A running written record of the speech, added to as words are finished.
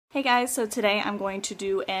Hey guys, so today I'm going to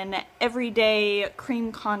do an everyday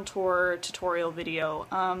cream contour tutorial video.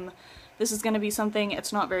 This is going to be something,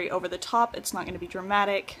 it's not very over the top, it's not going to be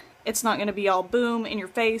dramatic, it's not going to be all boom, in your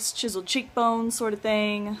face, chiseled cheekbones sort of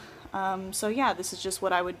thing. So yeah, this is just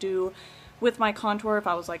what I would do with my contour if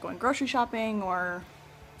I was like going grocery shopping or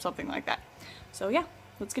something like that. So yeah,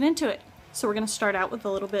 let's get into it. So we're going to start out with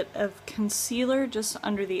a little bit of concealer just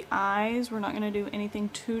under the eyes. We're not going to do anything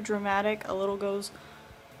too dramatic. A little goes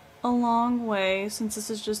a long way. Since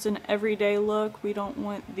this is just an everyday look, we don't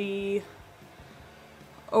want the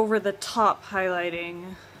over-the-top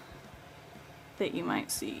highlighting that you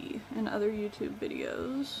might see in other YouTube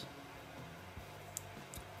videos.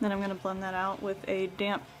 Then I'm going to blend that out with a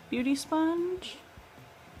damp beauty sponge.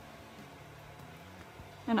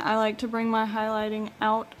 And I like to bring my highlighting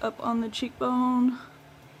out up on the cheekbone.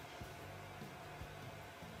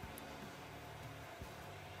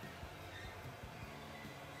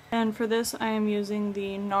 And for this I am using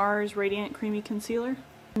the NARS Radiant Creamy Concealer.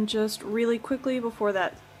 And just really quickly before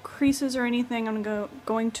that creases or anything, I'm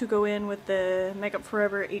going to go in with the Makeup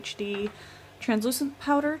Forever HD translucent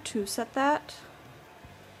powder to set that.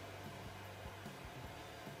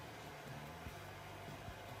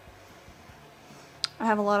 I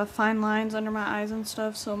have a lot of fine lines under my eyes and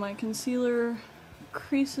stuff, so my concealer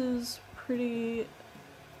creases pretty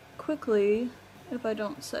quickly if I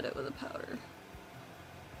don't set it with a powder.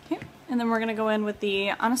 Okay, and then we're going to go in with the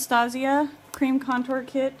Anastasia Cream Contour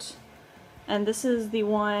Kit, and this is the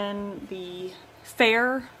one, the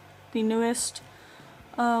Fair, the newest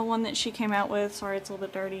one that she came out with. Sorry, it's a little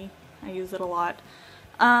bit dirty. I use it a lot.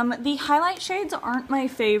 The highlight shades aren't my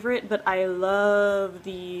favorite, but I love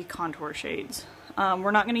the contour shades.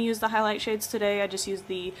 We're not going to use the highlight shades today. I just use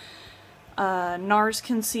the NARS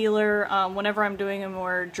concealer. Whenever I'm doing a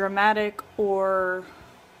more dramatic or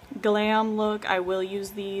glam look, I will use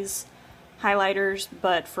these highlighters,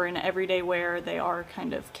 but for an everyday wear they are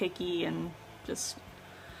kind of cakey and just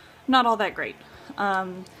not all that great.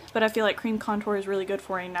 But I feel like cream contour is really good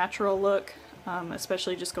for a natural look,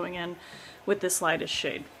 especially just going in with this lightest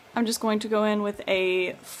shade. I'm just going to go in with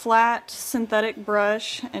a flat synthetic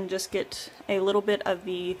brush and just get a little bit of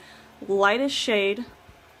the lightest shade.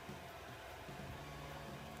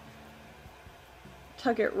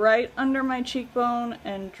 Tuck it right under my cheekbone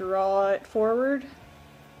and draw it forward.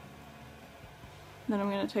 Then I'm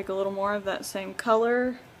going to take a little more of that same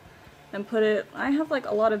color and put it, I have like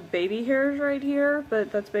a lot of baby hairs right here,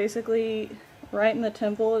 but that's basically right in the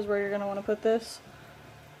temple is where you're going to want to put this.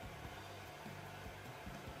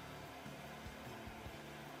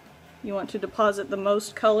 You want to deposit the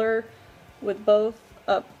most color with both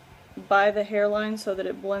up by the hairline so that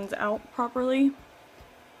it blends out properly.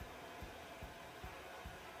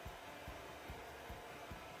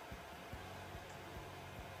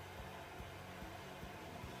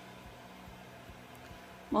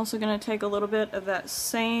 I'm also going to take a little bit of that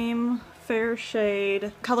same fair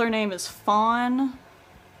shade, color name is Fawn,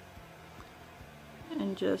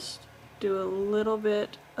 and just do a little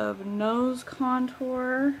bit of nose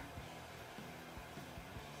contour.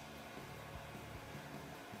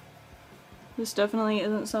 This definitely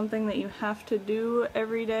isn't something that you have to do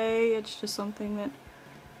every day, it's just something that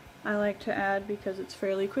I like to add because it's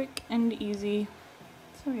fairly quick and easy.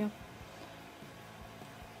 So yeah.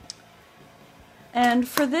 And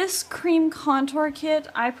for this cream contour kit,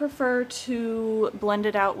 I prefer to blend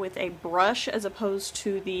it out with a brush as opposed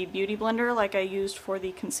to the beauty blender like I used for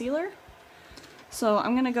the concealer. So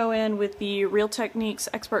I'm going to go in with the Real Techniques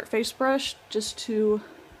Expert Face Brush just to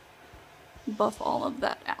buff all of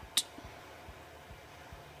that out.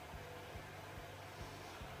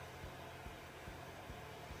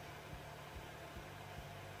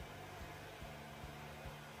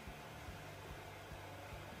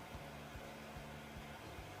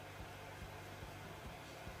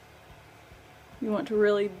 You want to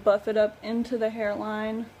really buff it up into the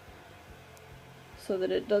hairline so that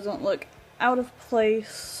it doesn't look out of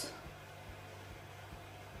place.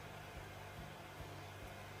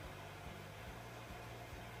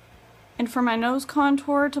 And for my nose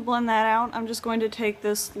contour, to blend that out, I'm just going to take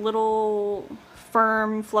this little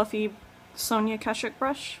firm, fluffy Sonia Kashuk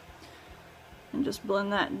brush and just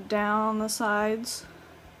blend that down the sides.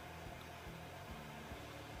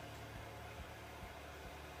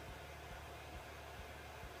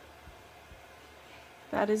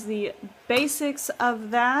 That is the basics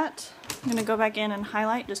of that. I'm going to go back in and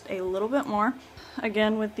highlight just a little bit more.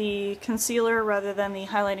 Again with the concealer rather than the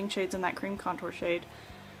highlighting shades in that cream contour shade.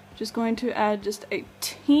 Just going to add just a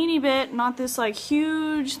teeny bit, not this like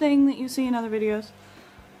huge thing that you see in other videos.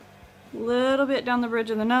 Little bit down the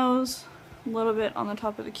bridge of the nose, a little bit on the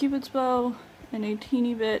top of the Cupid's bow, and a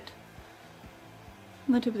teeny bit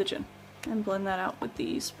on the tip of the chin. And blend that out with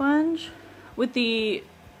the sponge. With the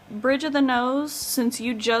bridge of the nose, since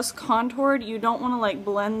you just contoured, you don't want to like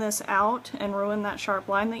blend this out and ruin that sharp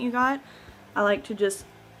line that you got. I like to just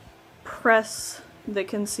press the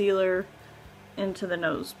concealer into the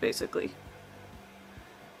nose, basically.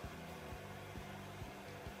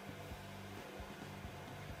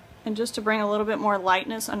 And just to bring a little bit more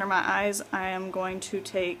lightness under my eyes, I am going to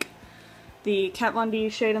take the Kat Von D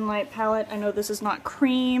Shade and Light palette. I know this is not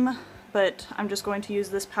cream, but I'm just going to use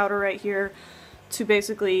this powder right here to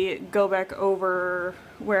basically go back over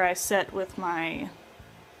where I set with my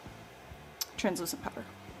translucent powder.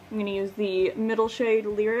 I'm going to use the middle shade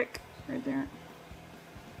Lyric right there.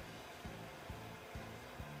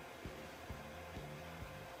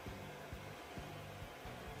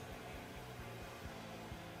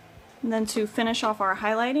 And then to finish off our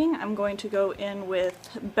highlighting, I'm going to go in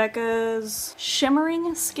with Becca's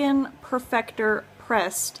Shimmering Skin Perfector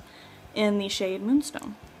Pressed in the shade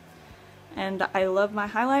Moonstone. And I love my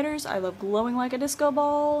highlighters, I love glowing like a disco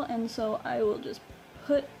ball, and so I will just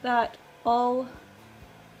put that all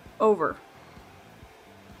over.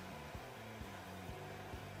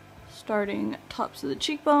 Starting tops of the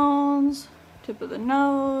cheekbones, tip of the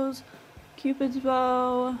nose, Cupid's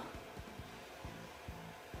bow,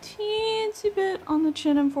 teensy bit on the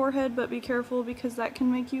chin and forehead, but be careful because that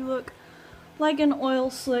can make you look like an oil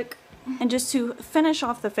slick. And just to finish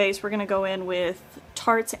off the face, we're going to go in with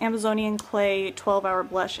Tarte's Amazonian Clay 12-Hour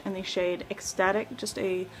Blush in the shade Ecstatic, just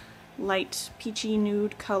a light peachy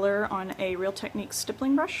nude color on a Real Techniques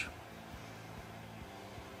stippling brush.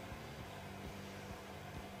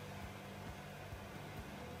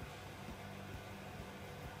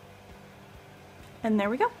 And there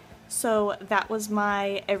we go. So that was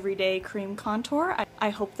my everyday cream contour. I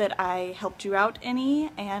hope that I helped you out any,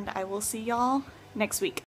 and I will see y'all next week.